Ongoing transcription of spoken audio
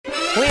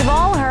We've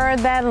all heard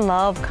that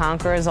love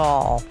conquers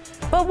all.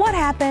 But what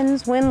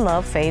happens when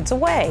love fades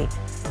away?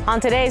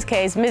 On today's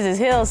case, Mrs.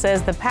 Hill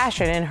says the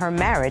passion in her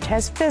marriage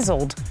has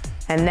fizzled.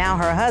 And now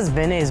her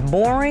husband is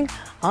boring,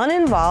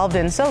 uninvolved,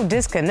 and so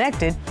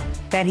disconnected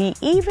that he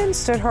even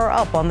stood her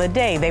up on the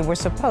day they were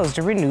supposed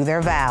to renew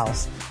their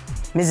vows.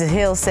 Mrs.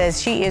 Hill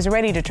says she is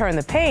ready to turn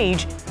the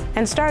page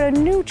and start a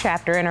new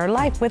chapter in her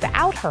life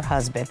without her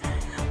husband.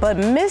 But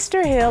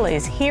Mr. Hill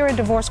is here in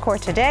divorce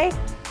court today,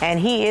 and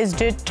he is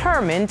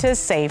determined to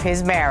save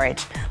his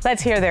marriage.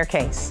 Let's hear their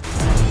case.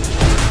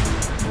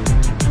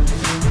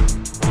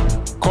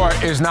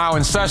 Court is now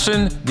in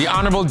session. The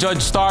Honorable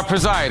Judge Starr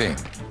presiding.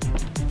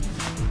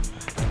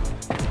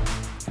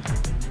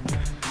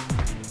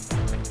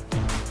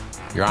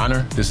 Your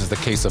Honor, this is the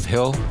case of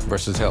Hill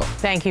versus Hill.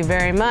 Thank you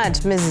very much,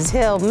 Mrs.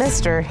 Hill.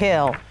 Mr.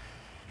 Hill.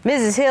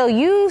 Mrs. Hill,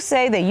 you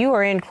say that you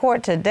are in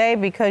court today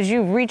because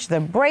you've reached the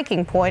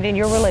breaking point in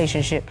your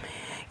relationship.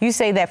 You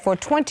say that for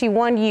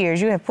 21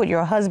 years you have put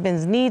your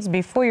husband's needs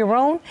before your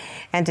own,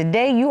 and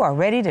today you are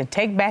ready to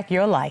take back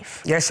your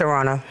life. Yes, Your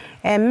Honor.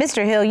 And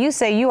Mr. Hill, you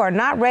say you are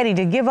not ready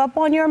to give up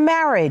on your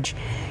marriage.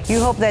 You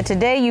hope that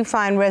today you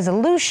find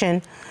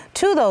resolution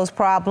to those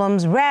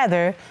problems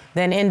rather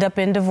than end up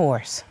in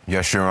divorce.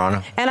 Yes, Your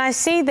Honor. And I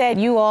see that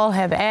you all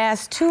have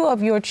asked 2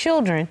 of your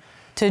children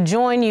to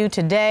join you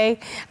today.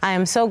 I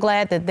am so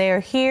glad that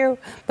they're here,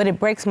 but it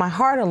breaks my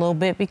heart a little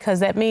bit because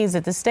that means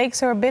that the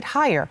stakes are a bit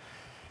higher.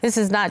 This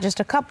is not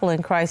just a couple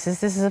in crisis,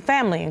 this is a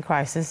family in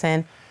crisis,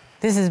 and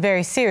this is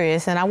very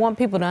serious. And I want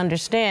people to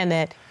understand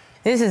that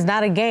this is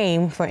not a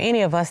game for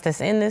any of us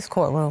that's in this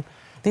courtroom.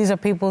 These are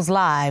people's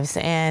lives,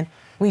 and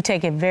we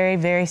take it very,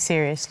 very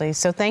seriously.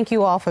 So thank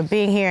you all for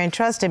being here and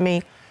trusting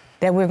me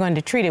that we're going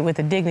to treat it with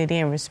the dignity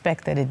and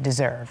respect that it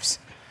deserves.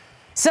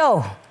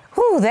 So,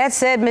 that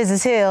said,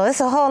 Mrs. Hill,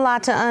 it's a whole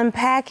lot to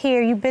unpack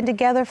here. You've been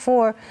together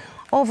for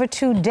over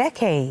 2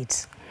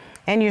 decades,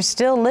 and you're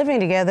still living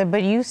together,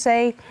 but you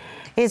say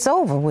it's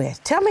over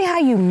with. Tell me how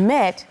you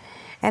met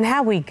and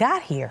how we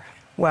got here.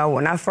 Well,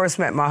 when I first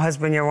met my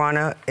husband, Your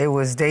Honor, it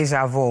was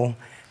deja vu.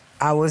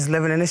 I was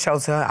living in a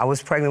shelter. I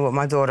was pregnant with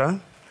my daughter,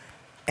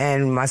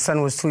 and my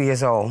son was 2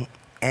 years old.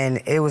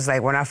 And it was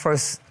like when I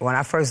first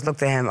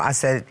looked at him, I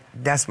said,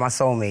 that's my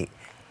soulmate.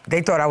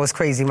 They thought I was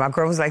crazy. My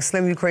girl was like,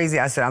 Slim, you crazy?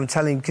 I said, I'm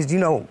telling you, because, you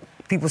know,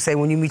 people say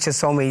when you meet your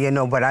soulmate, you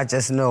know, but I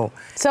just know.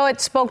 So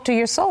it spoke to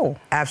your soul?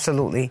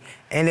 Absolutely.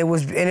 And it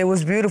was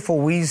beautiful.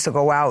 We used to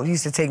go out. He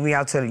used to take me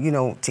out to, you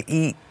know, to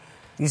eat.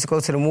 We used to go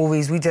to the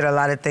movies. We did a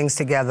lot of things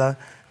together.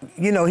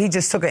 You know, he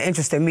just took an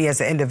interest in me as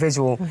an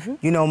individual. Mm-hmm.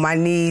 You know, my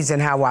needs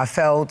and how I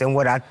felt and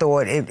what I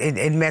thought,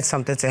 it meant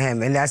something to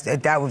him. And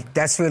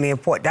that's really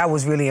important. That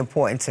was really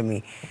important to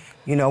me.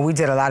 You know, we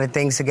did a lot of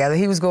things together.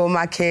 He was good with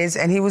my kids,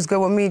 and he was good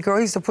with me. Girl,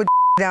 he used to put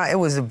down. It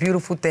was a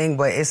beautiful thing,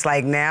 but it's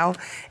like now,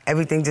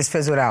 everything just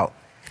fizzled out.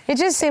 It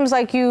just seems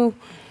like you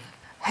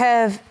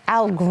have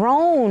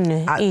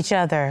outgrown each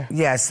other.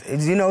 Yes.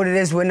 You know what it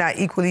is? We're not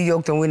equally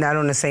yoked, and we're not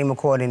on the same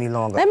accord any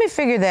longer. Let me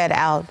figure that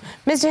out.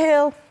 Mr.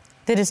 Hill,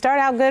 did it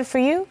start out good for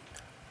you?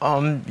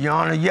 Your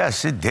Honor,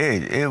 yes, it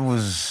did. It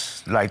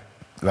was like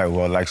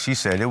she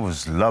said, it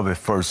was love at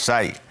first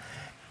sight.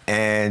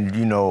 And,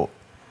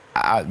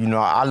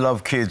 I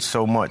love kids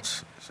so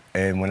much.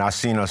 And when I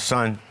seen her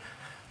son,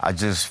 I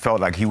just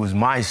felt like he was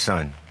my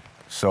son.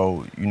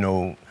 So,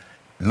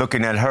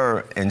 looking at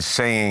her and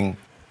saying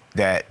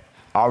that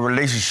our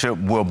relationship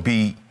will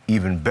be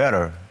even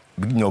better,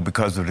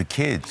 because of the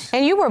kids.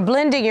 And you were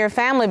blending your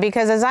family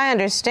because, as I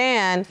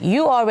understand,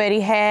 you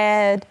already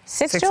had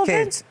 6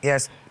 children? 6 kids,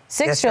 yes.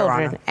 6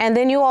 children. And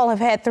then you all have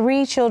had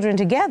 3 children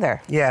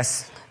together.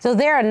 Yes. So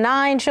there are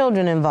 9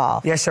 children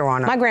involved. Yes, Your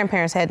Honor. My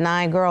grandparents had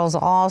 9 girls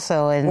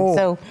also. And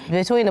so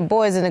between the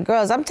boys and the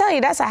girls, I'm telling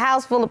you, that's a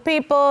house full of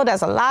people.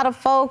 That's a lot of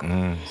folk.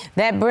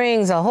 That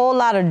brings a whole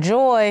lot of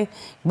joy,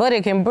 but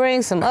it can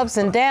bring some ups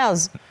and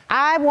downs.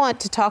 I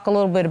want to talk a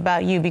little bit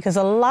about you because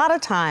a lot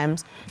of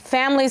times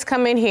families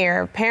come in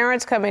here,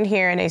 parents come in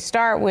here, and they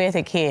start with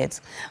the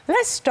kids.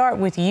 Let's start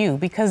with you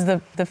because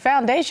the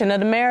foundation of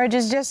the marriage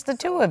is just the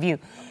 2 of you.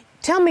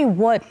 Tell me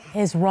what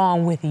is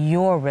wrong with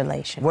your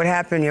relationship. What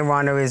happened, Your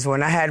Honor, is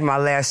when I had my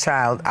last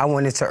child, I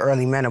went into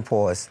early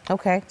menopause.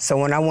 Okay. So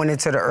when I went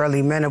into the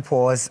early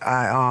menopause,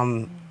 I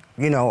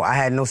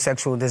had no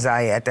sexual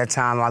desire at that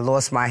time. I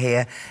lost my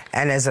hair,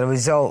 and as a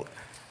result,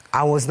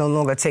 I was no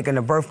longer taking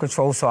the birth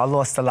control, so I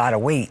lost a lot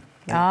of weight.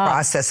 In the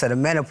process of the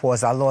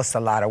menopause, I lost a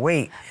lot of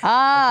weight.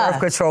 The birth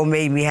control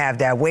made me have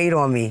that weight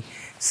on me.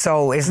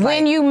 So it's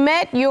when you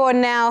met your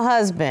now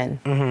husband,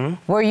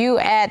 were you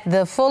at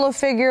the fuller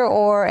figure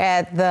or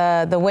at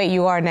the weight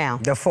you are now?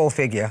 The full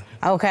figure.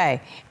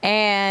 Okay.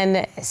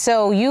 And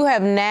so you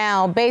have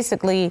now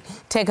basically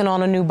taken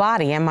on a new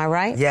body, am I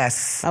right?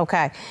 Yes.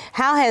 Okay.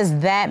 How has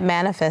that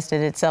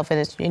manifested itself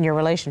in your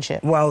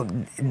relationship? Well,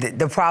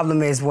 the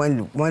problem is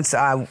once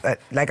I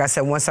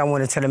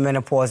went into the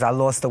menopause, I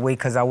lost the weight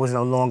because I was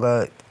no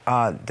longer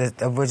the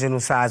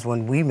original size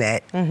when we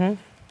met.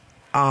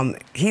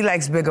 He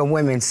likes bigger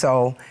women,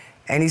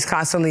 and he's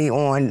constantly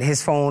on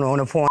his phone on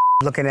a porn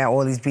looking at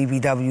all these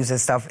BBWs and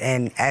stuff,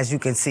 and as you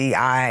can see,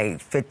 I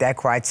fit that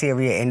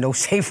criteria in no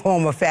shape,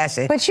 form, or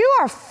fashion. But you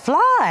are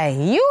fly.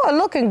 You are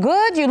looking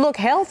good. You look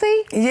healthy.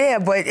 Yeah,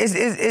 but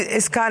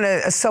it's kind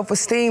of a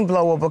self-esteem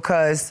blower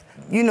because,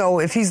 you know,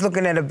 if he's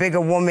looking at a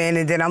bigger woman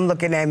and then I'm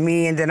looking at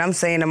me and then I'm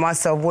saying to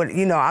myself, what,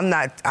 you know,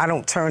 I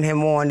don't turn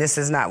him on. This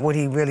is not what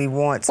he really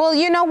wants. Well,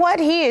 you know what?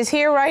 He is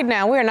here right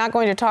now. We're not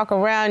going to talk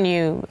around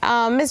you.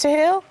 Mr.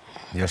 Hill?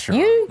 Yes, Your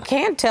You Honor.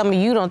 can't tell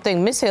me you don't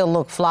think Miss Hill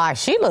look fly.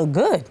 She look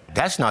good.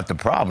 That's not the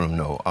problem,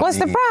 though. What's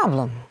the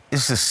problem?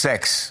 It's the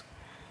sex.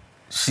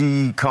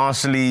 She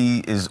constantly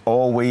is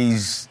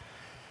always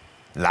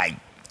like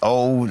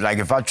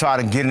if I try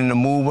to get in the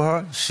mood with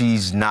her,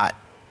 she's not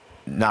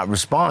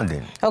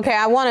responding. Okay,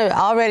 I want to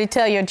already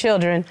tell your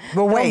children,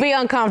 But wait. don't be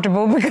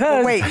uncomfortable because No,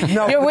 you're you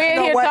know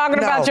here what? talking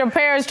No. about your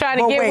parents trying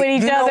to But get wait,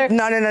 with each other.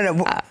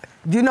 No.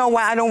 You know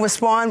why I don't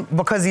respond?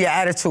 Because of your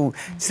attitude.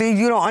 See,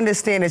 you don't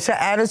understand that your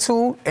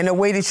attitude and the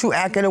way that you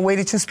act and the way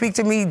that you speak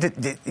to me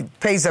it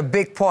plays a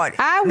big part.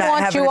 I not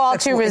want having you a all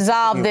to sexual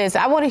resolve interest in you. this.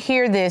 I want to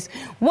hear this.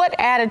 What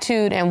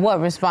attitude and what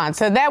response?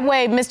 So that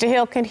way Mr.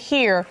 Hill can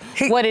hear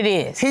what it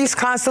is. He's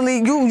constantly,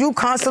 you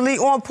constantly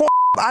on point.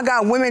 I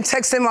got women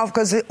texting him off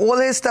because all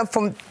his stuff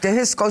from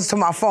his goes to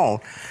my phone.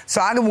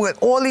 So I with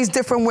all these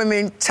different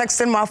women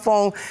texting my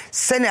phone,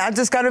 sending. I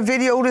just got a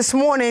video this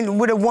morning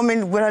with a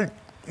woman with her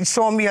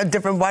showing me her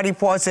different body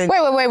parts. And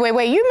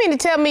Wait. You mean to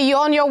tell me you're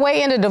on your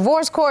way into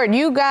divorce court?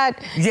 You got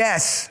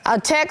yes, a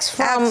text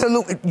from...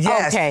 absolutely,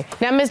 yes. Okay.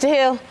 Now, Mr.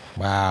 Hill,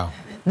 Wow.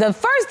 the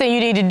first thing you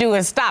need to do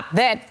is stop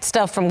that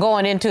stuff from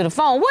going into the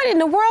phone. What in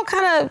the world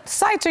kind of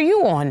sites are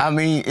you on? I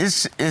mean,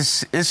 it's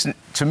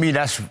to me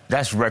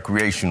that's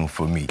recreational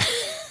for me,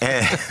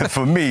 and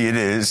for me it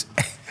is.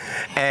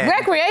 And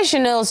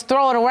Recreational's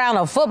throwing around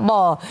a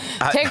football,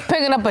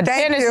 picking up a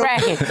tennis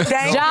racket,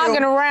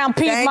 jogging around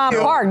Piedmont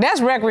Park.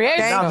 That's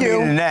recreational. Thank you.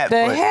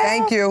 The hell?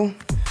 Thank you.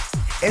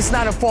 It's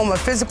not a form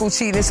of physical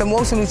cheating, it's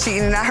emotional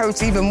cheating, and that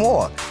hurts even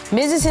more.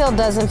 Mrs. Hill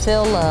doesn't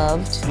feel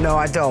loved. No,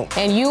 I don't.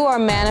 And you are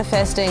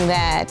manifesting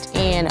that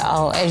in,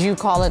 as you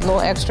call it, little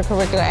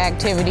extracurricular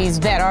activities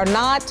that are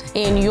not,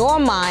 in your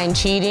mind,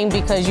 cheating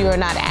because you are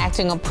not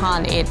acting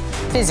upon it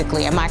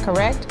physically. Am I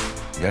correct?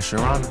 yes,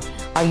 Your Honor.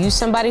 Are you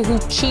somebody who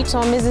cheats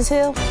on Mrs.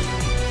 Hill?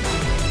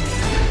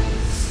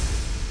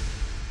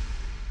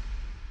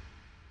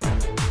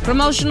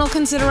 Promotional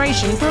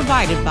consideration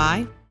provided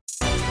by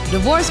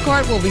Divorce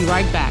Court will be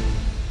right back.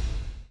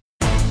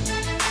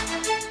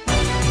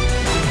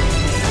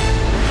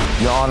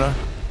 Your Honor,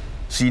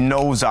 she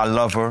knows I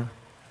love her.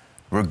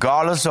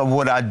 Regardless of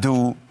what I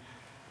do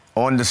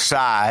on the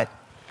side,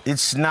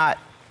 it's not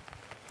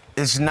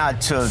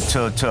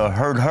to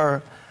hurt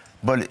her,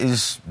 but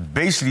it's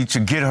basically to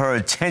get her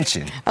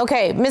attention.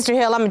 Okay, Mr.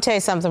 Hill, I'm going to tell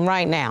you something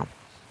right now.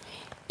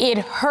 It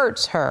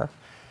hurts her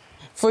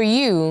for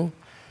you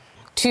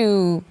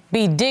to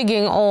be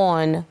digging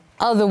on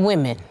other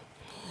women,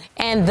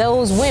 and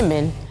those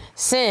women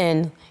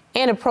send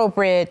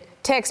inappropriate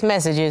text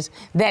messages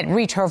that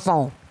reach her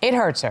phone. It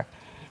hurts her.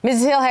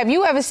 Mrs. Hill, have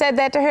you ever said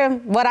that to him,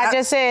 what I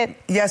just said?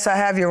 Yes, I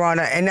have, Your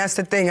Honor, and that's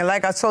the thing. And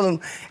like I told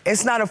him,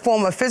 it's not a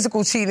form of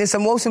physical cheating, it's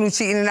emotional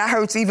cheating, and that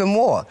hurts even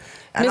more.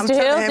 And I'm Mr.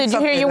 telling Hill, him did you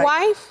hear something your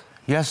like- wife?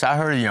 Yes, I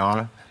heard it, Your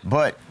Honor.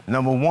 But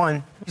number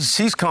one,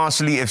 she's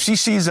constantly, if she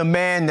sees a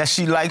man that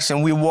she likes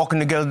and we're walking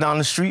together down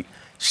the street,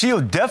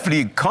 she'll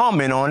definitely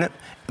comment on it.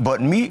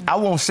 But me, I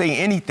won't say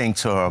anything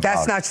to her about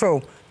That's it. not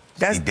true.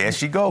 There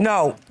she go.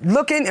 No,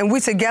 looking and we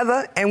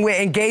together and we're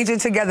engaging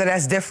together,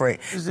 that's different.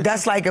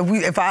 That's like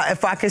if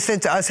I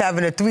consent to us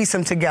having a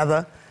threesome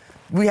together,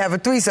 we have a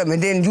threesome,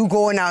 and then you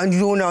going out and you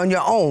doing it on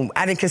your own.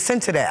 I didn't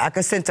consent to that. I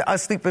consent to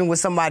us sleeping with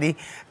somebody,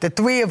 the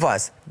three of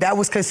us. That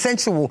was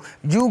consensual.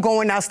 You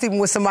going out sleeping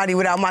with somebody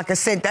without my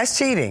consent, that's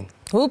cheating.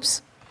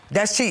 Oops.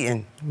 That's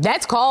cheating.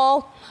 That's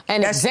called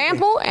an That's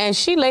example, and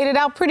she laid it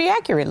out pretty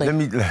accurately. Let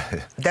me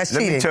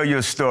cheating. tell you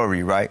a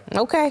story, right?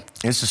 Okay.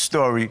 It's a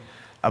story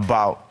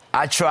about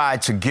I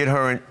tried to get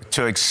her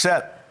to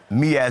accept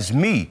me as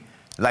me.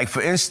 Like,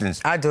 for instance,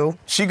 I do.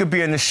 She could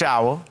be in the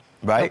shower,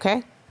 right?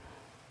 Okay.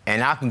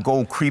 And I can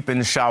go creep in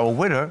the shower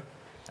with her.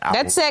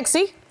 That's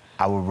sexy.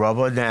 I would rub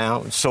her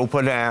down, soap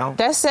her down.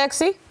 That's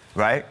sexy.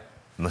 Right?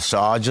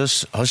 Massage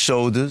her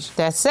shoulders.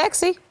 That's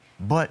sexy.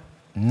 But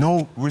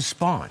no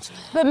response.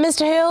 But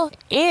Mr. Hill,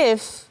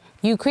 if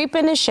you creep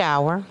in the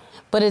shower,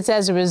 but it's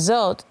as a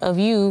result of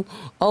you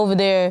over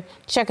there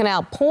checking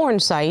out porn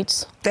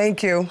sites.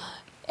 Thank you.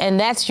 And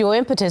that's your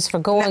impetus for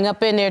going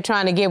up in there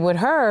trying to get with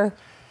her,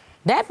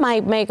 that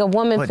might make a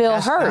woman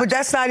feel hurt. But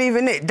that's not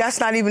even it. That's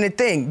not even the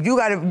thing. You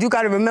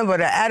gotta remember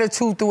the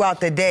attitude throughout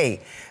the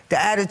day. The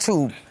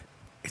attitude.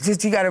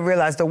 Just you gotta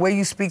realize the way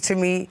you speak to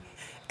me,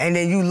 and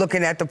then you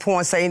looking at the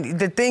porn saying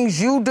the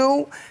things you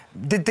do.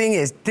 The thing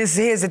is,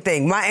 here's the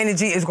thing. My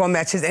energy is gonna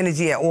match his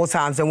energy at all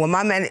times, and when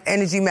my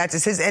energy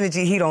matches his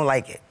energy, he don't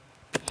like it.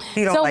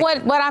 He don't like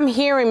it. What I'm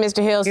hearing,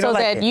 Mr. Hill, so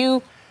that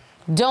you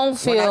don't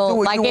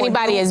feel like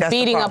anybody is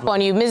beating up on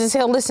you. Mrs.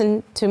 Hill,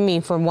 listen to me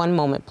for one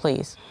moment,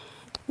 please.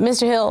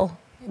 Mr. Hill,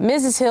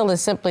 Mrs. Hill is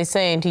simply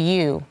saying to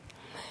you,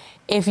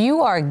 if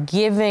you are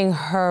giving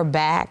her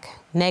back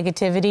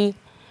negativity,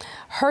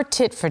 her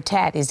tit for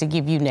tat is to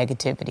give you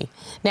negativity.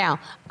 Now,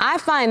 I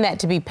find that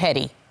to be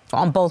petty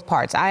on both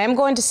parts. I am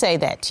going to say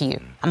that to you.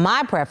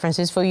 My preference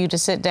is for you to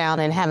sit down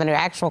and have an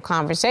actual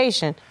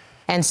conversation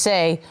and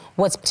say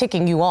what's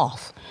ticking you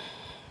off,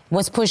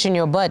 what's pushing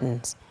your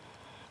buttons.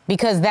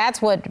 Because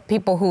that's what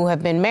people who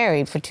have been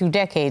married for 2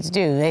 decades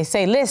do. They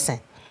say,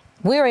 listen,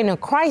 we're in a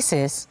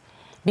crisis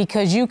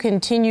because you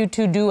continue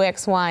to do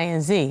X, Y,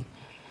 and Z.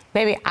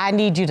 Baby, I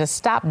need you to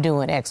stop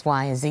doing X,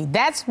 Y, and Z.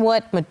 That's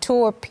what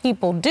mature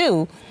people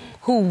do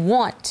who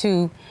want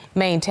to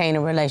maintain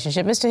a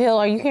relationship. Mr. Hill,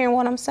 are you hearing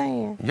what I'm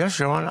saying? Yes,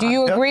 Your Honor. Do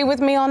you agree with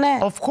me on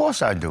that? Of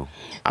course I do.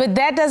 But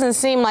that doesn't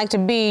seem like to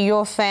be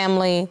your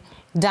family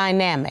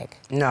dynamic.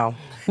 No.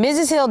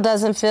 Mrs. Hill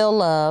doesn't feel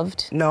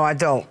loved. No, I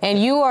don't.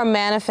 And you are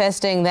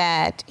manifesting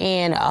that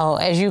in,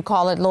 as you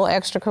call it, little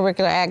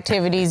extracurricular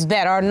activities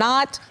that are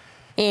not,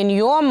 in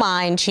your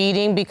mind,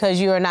 cheating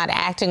because you are not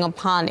acting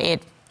upon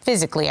it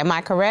physically. Am I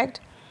correct?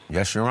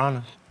 Yes, Your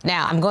Honor.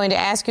 Now, I'm going to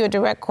ask you a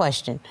direct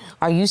question.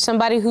 Are you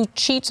somebody who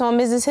cheats on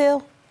Mrs.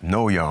 Hill?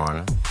 No, Your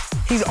Honor.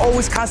 He's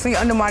always constantly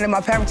undermining my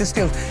parenting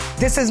skills.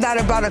 This is not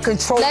about a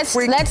control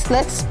freak.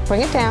 Let's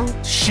bring it down.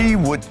 She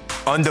would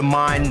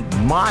undermine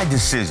my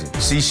decision.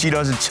 See, she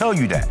doesn't tell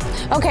you that.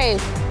 Okay,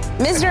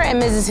 Mr.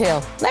 and Mrs.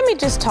 Hill, let me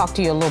just talk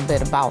to you a little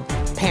bit about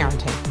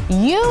parenting.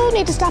 You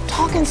need to stop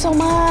talking so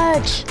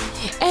much.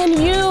 And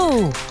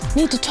you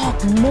need to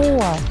talk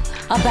more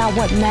about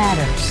what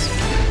matters.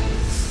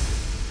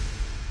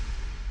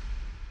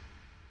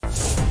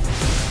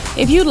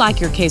 If you'd like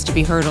your case to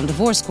be heard on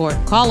Divorce Court,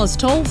 call us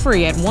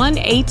toll-free at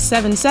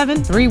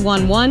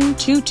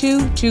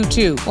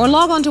 1-877-311-2222 or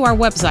log on to our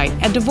website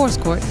at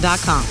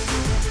divorcecourt.com.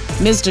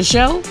 Missed a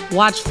show?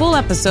 Watch full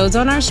episodes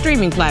on our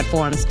streaming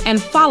platforms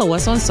and follow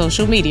us on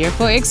social media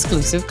for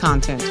exclusive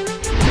content.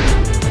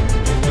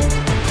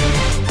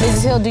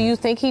 Mrs. Hill, do you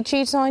think he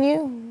cheats on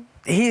you?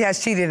 He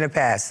has cheated in the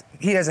past.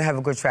 He doesn't have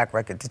a good track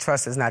record. The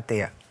trust is not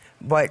there.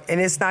 And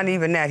it's not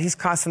even that. He's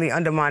constantly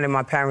undermining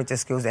my parenting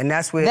skills, and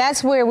that's where...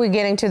 That's where we're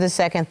getting to the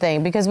second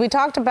thing, because we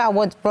talked about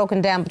what's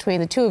broken down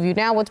between the two of you.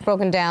 Now what's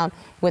broken down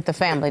with the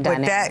family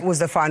dynamic. But that was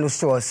the final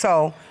straw.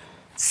 So,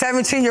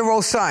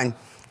 17-year-old son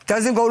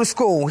doesn't go to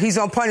school. He's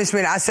on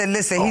punishment. I said,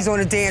 listen, he's on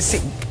a dance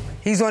team.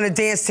 He's on a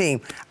dance team.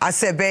 I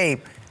said,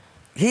 babe,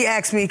 he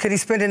asked me, could he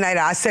spend the night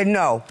out? I said,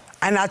 no.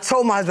 And I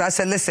told my husband, I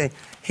said, listen,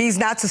 he's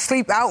not to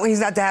sleep out and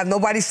he's not to have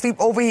nobody sleep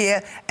over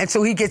here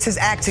until he gets his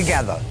act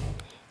together.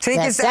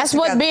 That's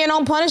what being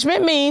on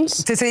punishment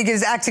means. Until he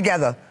gets his act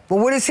together. But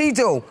what does he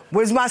do?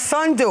 What does my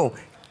son do?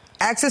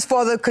 Asked his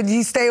father, could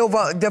he stay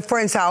over the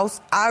friend's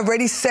house? I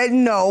already said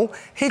no.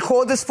 He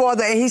called his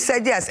father and he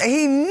said yes. And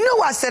he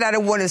knew I said I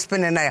didn't want him to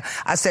spend the night.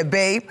 I said,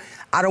 babe,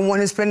 I don't want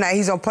him to spend the night.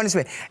 He's on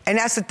punishment. And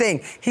that's the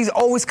thing. He's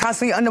always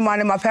constantly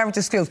undermining my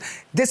parenting skills.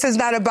 This is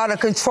not about a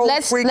control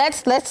freak.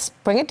 Let's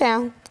bring it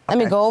down. Let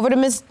me go over to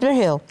Mr.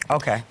 Hill.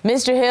 Okay.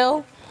 Mr.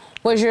 Hill,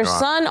 was your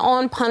son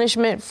on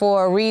punishment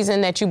for a reason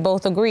that you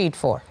both agreed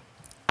for?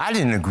 I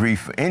didn't agree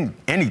for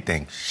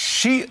anything.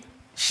 She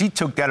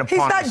took that upon He's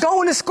not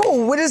going to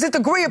school. What is it to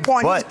agree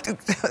upon? But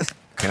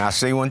can I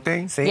say one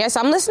thing? See? Yes,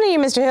 I'm listening to you,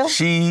 Mr. Hill.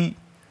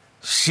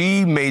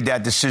 She made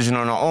that decision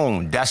on her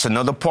own. That's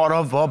another part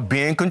of her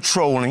being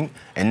controlling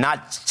and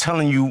not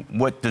telling you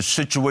what the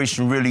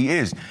situation really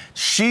is.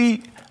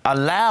 She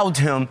allowed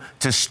him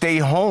to stay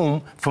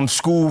home from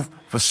school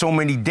for so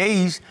many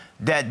days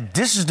that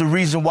this is the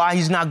reason why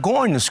he's not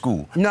going to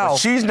school. No. But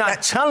she's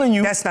not telling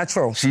you. That's not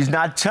true. She's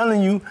not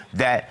telling you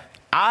that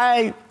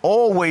I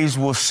always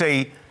will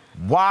say,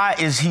 why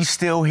is he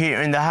still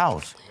here in the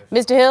house?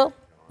 Mr. Hill,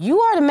 you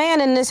are the man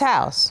in this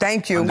house.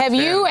 Thank you. Have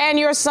you and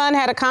your son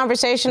had a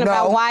conversation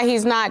about why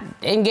he's not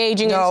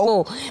engaging in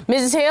school?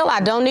 Mrs. Hill,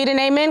 I don't need an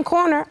amen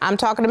corner. I'm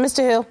talking to Mr.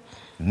 Hill.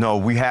 No,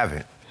 we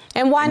haven't.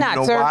 And why not, you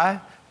know sir? Why?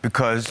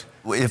 Because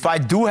if I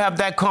do have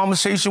that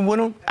conversation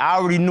with him, I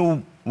already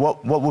knew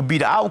what would be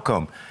the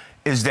outcome,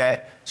 is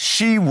that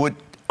she would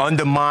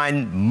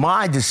undermine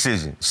my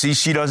decision. See,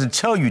 she doesn't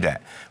tell you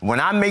that. When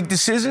I make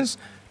decisions,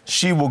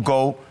 she will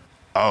go,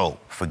 oh,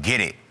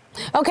 forget it.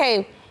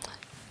 Okay,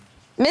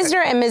 Mr.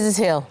 and Mrs.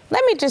 Hill,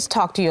 let me just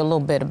talk to you a little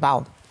bit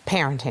about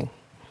parenting.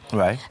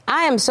 Right.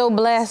 I am so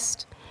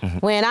blessed.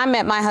 When I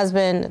met my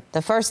husband,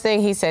 the first thing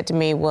he said to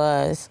me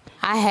was,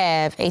 I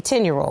have a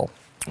 10-year-old.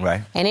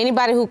 Right. And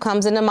anybody who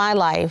comes into my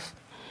life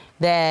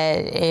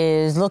that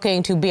is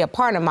looking to be a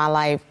part of my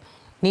life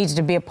needs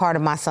to be a part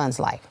of my son's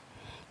life.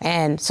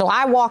 And so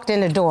I walked in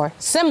the door,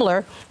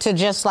 similar to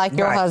just like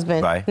your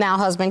husband, now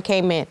husband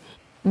came in.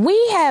 We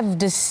have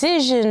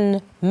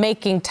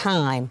decision-making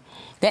time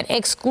that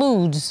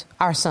excludes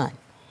our son.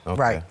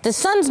 Okay. Right. The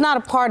son's not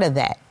a part of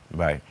that.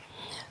 Right.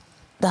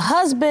 The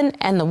husband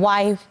and the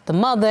wife, the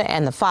mother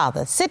and the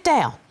father sit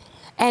down.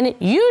 And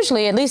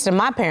usually, at least in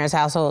my parents'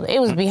 household, it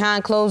was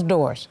behind closed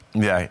doors.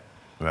 Right.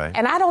 Right.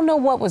 And I don't know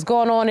what was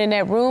going on in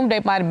that room.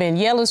 They might have been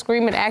yelling,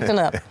 screaming, acting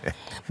up.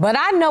 But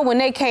I know when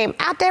they came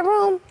out that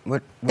room,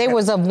 they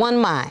was of one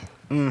mind.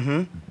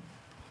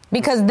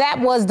 Because that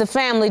was the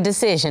family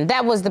decision.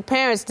 That was the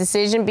parents'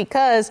 decision,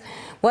 because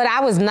what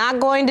I was not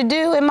going to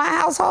do in my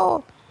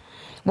household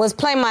was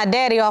play my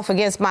daddy off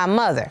against my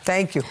mother.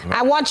 Thank you.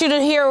 I want you to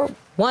hear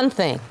one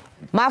thing.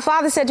 My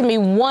father said to me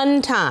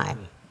one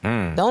time,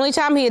 the only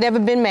time he had ever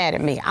been mad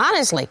at me,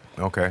 honestly.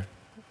 Okay.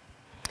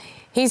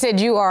 He said,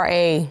 "You are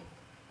a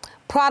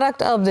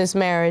product of this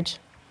marriage,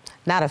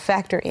 not a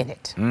factor in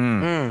it.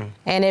 And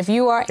if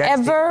you are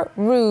ever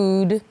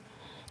rude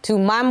to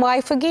my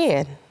wife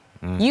again,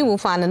 you will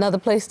find another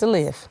place to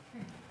live."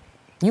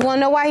 You want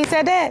to know why he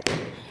said that?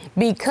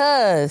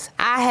 Because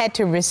I had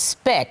to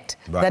respect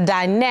the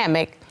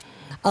dynamic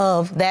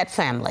of that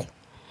family.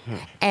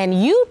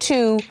 And you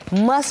two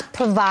must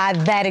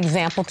provide that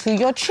example to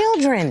your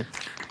children.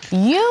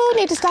 You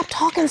need to stop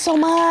talking so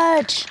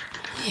much.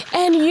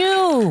 And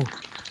you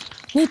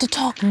need to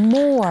talk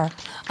more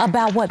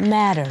about what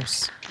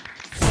matters.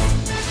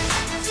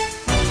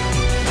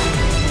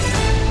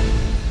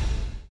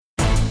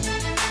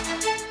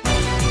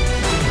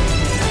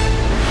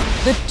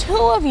 The two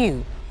of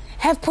you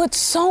have put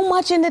so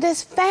much into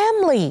this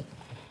family.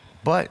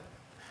 But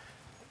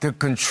the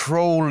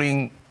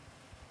controlling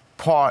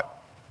part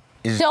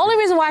is... The only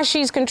reason why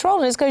she's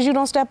controlling is because you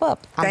don't step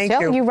up. I'm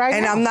telling you right now.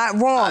 And I'm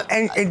not wrong.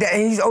 And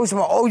he's always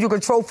like, "Oh, you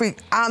control freak."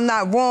 I'm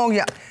not wrong,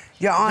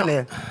 Your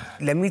Honor.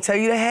 Let me tell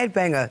you the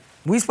headbanger.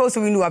 We supposed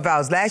to renew our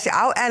vows. Last year,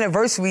 our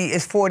anniversary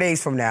is 4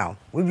 days from now.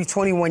 We'll be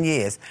 21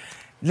 years.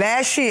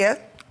 Last year,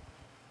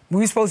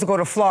 we were supposed to go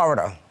to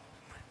Florida.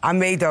 I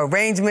made the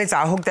arrangements.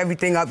 I hooked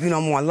everything up. I'm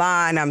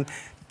online. I'm,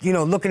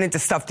 looking into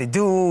stuff to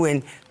do.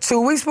 And 2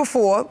 weeks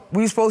before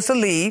we were supposed to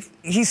leave,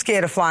 he's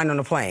scared of flying on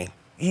the plane.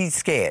 He's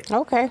scared.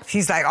 Okay.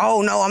 He's like,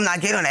 "Oh, no, I'm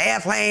not getting on the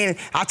airplane.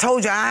 I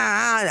told you,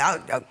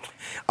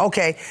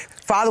 Okay,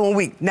 following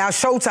week. Now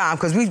showtime,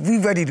 because we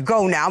ready to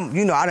go now.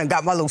 I done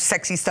got my little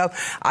sexy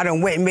stuff. I done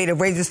went and made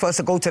arrangements for us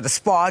to go to the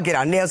spa, get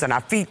our nails and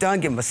our feet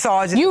done, get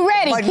massages. You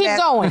ready? Keep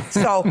going.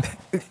 So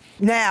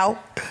now,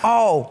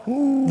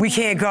 we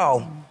can't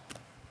go.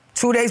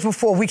 2 days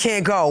before, we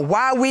can't go.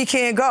 Why we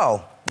can't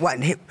go? What?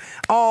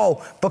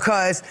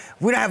 Because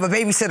we don't have a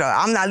babysitter.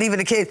 I'm not leaving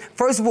the kids.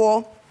 First of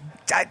all,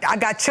 I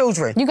got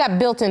children. You got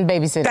built-in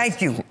babysitters.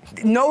 Thank you.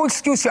 No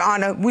excuse, Your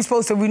Honor. We're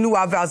supposed to renew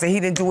our vows, and he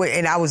didn't do it,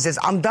 and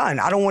I'm done.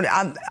 I don't want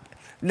to,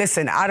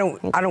 listen, I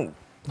don't.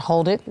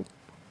 Hold it.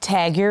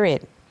 Tag, you're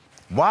it.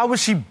 Why would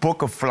she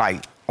book a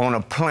flight on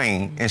a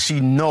plane and she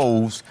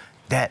knows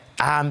that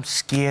I'm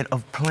scared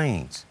of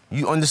planes?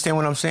 You understand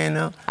what I'm saying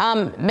now?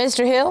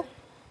 Mr. Hill?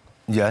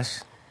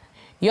 Yes.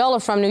 Y'all are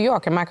from New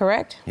York, am I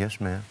correct? Yes,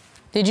 ma'am.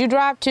 Did you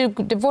drive to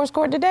divorce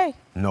court today?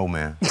 No,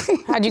 ma'am.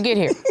 How'd you get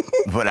here?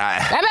 But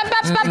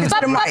Speak to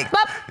the mic.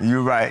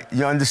 You're right.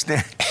 You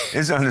understand?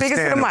 It's understandable. Speak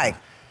to the mic.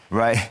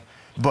 Right?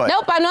 But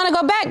nope, I want to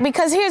go back,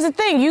 because here's the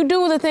thing. You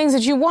do the things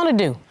that you want to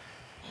do.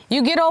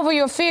 You get over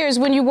your fears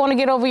when you want to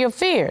get over your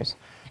fears.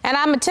 And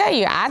I'm going to tell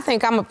you, I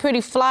think I'm a pretty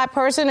fly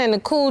person and a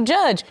cool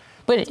judge.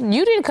 But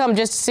you didn't come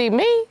just to see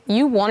me.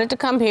 You wanted to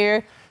come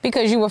here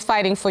because you were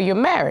fighting for your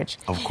marriage.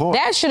 Of course.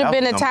 That should have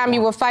been the time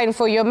you were fighting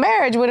for your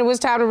marriage, when it was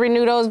time to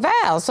renew those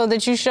vows, so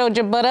that you showed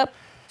your butt up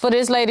for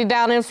this lady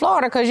down in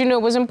Florida because you knew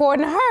it was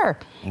important to her.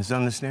 It's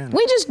understandable.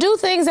 We just do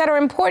things that are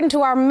important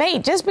to our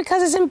mate just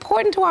because it's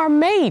important to our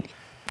mate.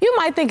 You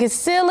might think it's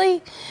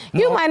silly. No.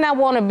 You might not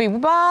want to be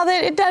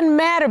bothered. It doesn't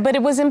matter, but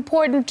it was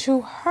important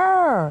to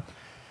her.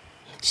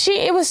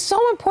 It was so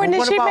important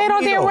that she made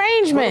all the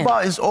arrangements.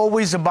 It's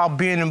always about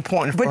being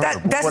important for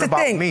her. That's the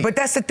thing. But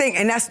that's the thing,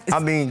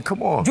 and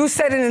come on. You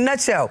said it in a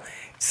nutshell.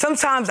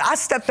 Sometimes I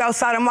stepped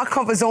outside of my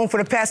comfort zone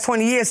for the past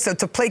 20 years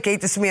to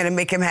placate this man and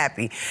make him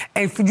happy.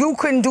 And you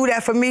couldn't do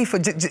that for me for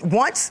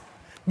once.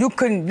 You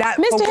could not.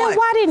 Mr. Hill,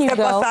 why didn't you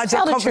go?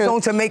 Tell the truth.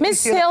 Zone to make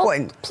Ms. Hill,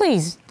 important.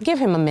 Please give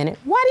him a minute.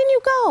 Why didn't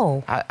you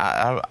go?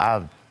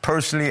 I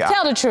personally.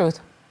 Tell the truth.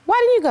 Why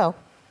didn't you go?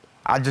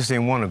 I just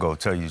didn't want to go.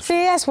 Tell you.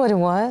 See, that's what it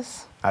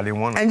was. I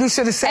didn't want to. And you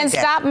should have said that. And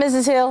stop,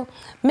 Mrs. Hill.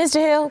 Mr.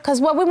 Hill, because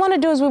what we want to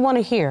do is we want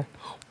to hear.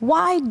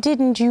 Why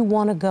didn't you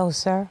want to go,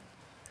 sir?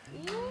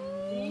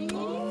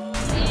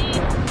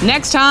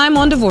 Next time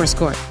on Divorce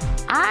Court.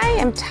 I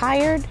am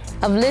tired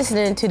of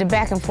listening to the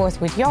back and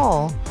forth with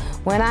y'all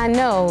when I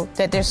know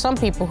that there's some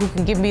people who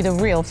can give me the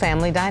real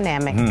family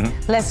dynamic.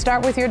 Let's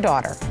start with your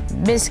daughter,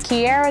 Miss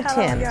Kiara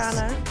Timms. Hello, Your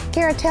Honor.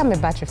 Kiara, tell me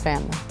about your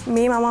family.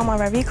 Me and my mom are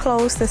very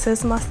close. This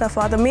is my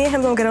stepfather. Me and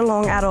him don't get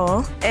along at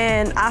all.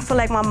 And I feel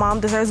like my mom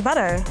deserves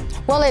better.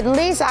 Well, at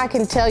least I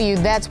can tell you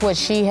that's what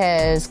she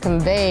has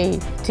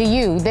conveyed to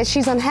you, that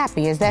she's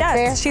unhappy. Is that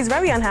fair? Yes, she's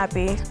very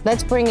unhappy.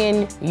 Let's bring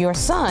in your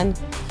son.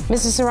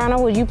 Mrs. Serrano,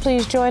 will you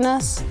please join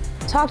us?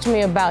 Talk to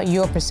me about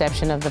your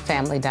perception of the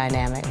family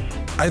dynamic.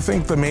 I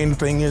think the main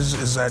thing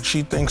is that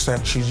she thinks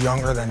that she's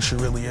younger than she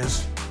really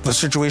is. The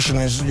situation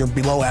is you're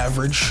below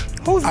average.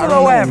 Who's below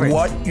below average?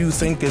 What you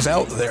think is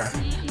out there.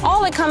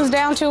 All it comes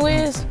down to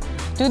is,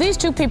 do these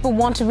two people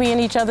want to be in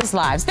each other's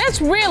lives? That's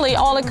really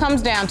all it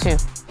comes down to.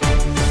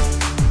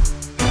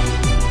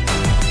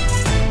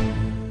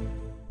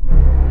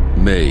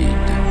 Made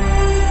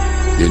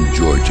in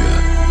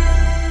Georgia.